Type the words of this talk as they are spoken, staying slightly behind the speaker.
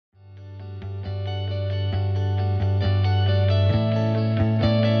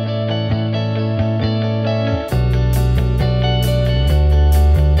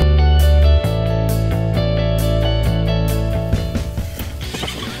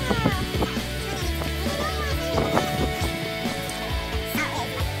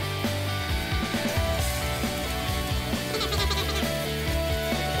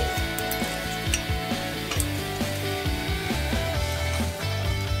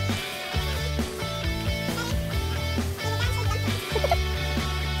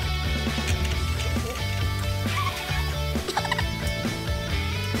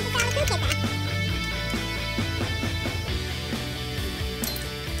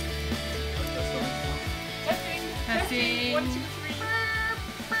1, 2, 3.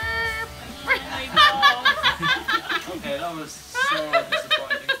 Okay, that was so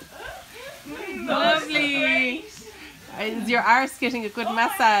disappointing. Lovely. Is your arse getting a good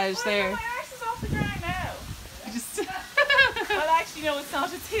massage there? My arse is off the ground now. You just Well, actually, no, it's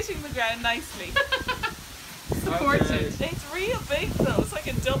not. It's hitting the ground nicely. supported. Okay. It's real big, though. It's like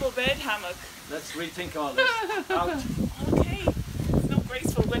a double bed hammock. Let's rethink all this. Out. Okay. It's no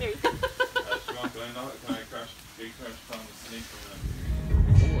graceful way. If you want to go in, can I crash? Do you crash down the sneak from them?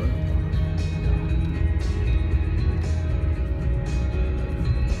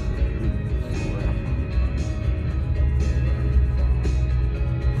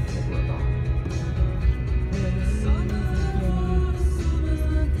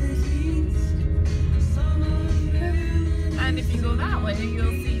 And if you go that way,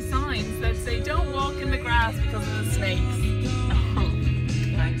 you'll see signs that say don't walk in the grass because of the snakes.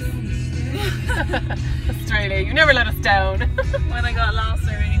 Australia, you never let us down. When I got lost,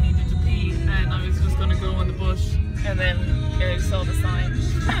 I really needed to pee, and I was just going to go in the bush, and then I saw the sign.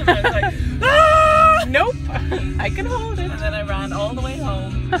 And I was like, ah! Nope, I can hold it. And then I ran all the way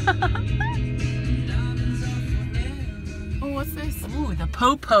home. Oh, what's this? Ooh, the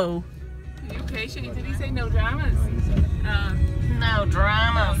popo. Are you okay, Shane? Did he say no dramas? No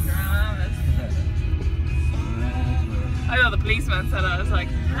dramas. Dramas. I thought the policeman said it. I was like,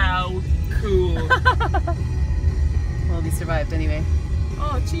 how cool. Well, we survived anyway.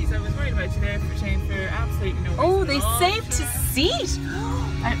 Oh, jeez, I was worried about you there, for Shane, for absolutely no reason. Oh, they at all. saved a seat.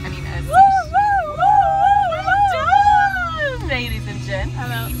 I mean, a seat. Well done, ladies and gents.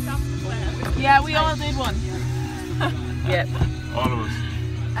 Hello. Yeah, we all did one. Yep. All of us.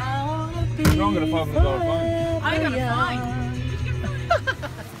 You're not going to find the door fine. I got a fine.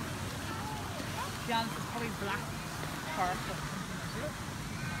 Jan's is probably black purple.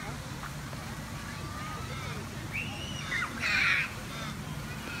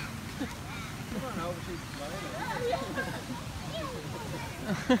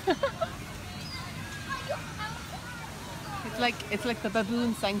 It's like the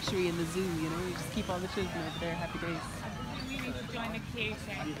baboon sanctuary in the zoo, you know, you just keep all the children over there, happy days. We need to join the queue.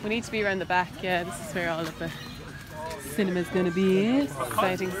 We need to be around the back, yeah, this is where all of the cinema's going to be.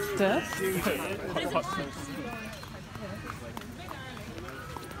 Exciting stuff.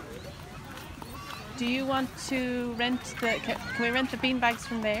 Do you want to rent the, can we rent the beanbags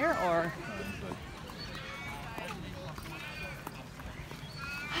from there, or?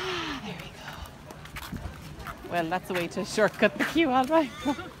 There we go. Well, that's a way to shortcut the queue, all right.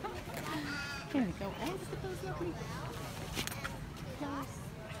 Here we go. Oh, look at those lovely flowers.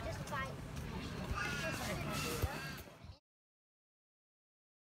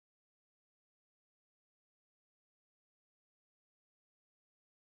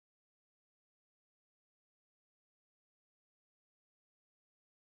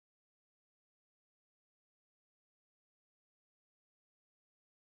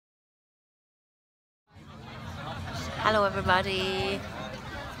 Hello everybody,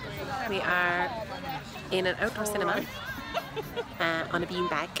 we are in an outdoor cinema on a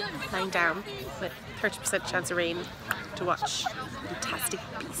beanbag, lying down with 30% chance of rain to watch fantastic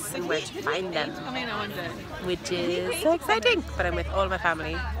beasts and where to find them, which is so exciting. But I'm with all my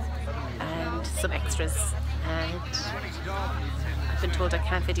family and some extras, and I've been told I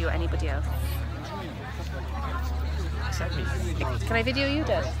can't video anybody else. Can I video you,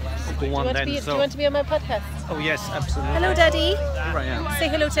 Dad? Go on then. Do you want to be on my podcast? Oh yes, absolutely. Hello, Daddy. Here I am. Say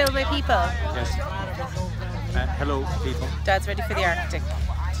hello to all my people. Yes. Hello, people. Dad's ready for the Arctic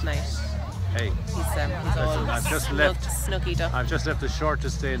tonight. Hey. He's all I've just left. snuggied up. I've just left the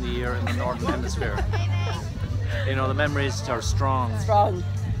shortest day in the year in the Northern Hemisphere. You know, the memories are strong. Strong.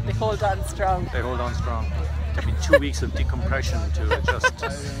 They hold on strong. They hold on strong. It'll be 2 weeks of decompression to adjust.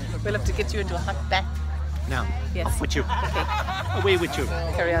 We'll have to get you into a hot bath. Now, Yes. off with you. Okay. Away with you.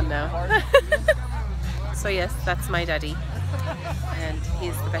 Carry on now. So yes, that's my daddy, and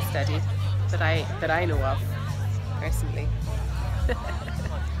he's the best daddy that I know of personally.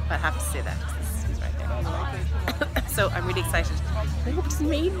 I have to say that because he's right there. So I'm really excited. I hope it doesn't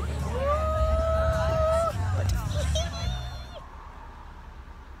rain. But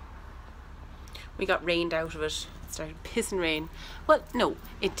we got rained out of it. It started pissing rain. Well, no,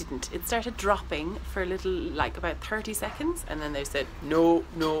 it didn't. It started dropping for a little, like about 30 seconds, and then they said, no,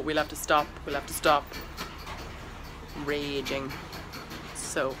 we'll have to stop. Raging.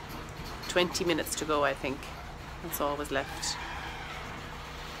 So 20 minutes to go, I think. That's all was left.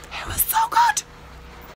 It was so good.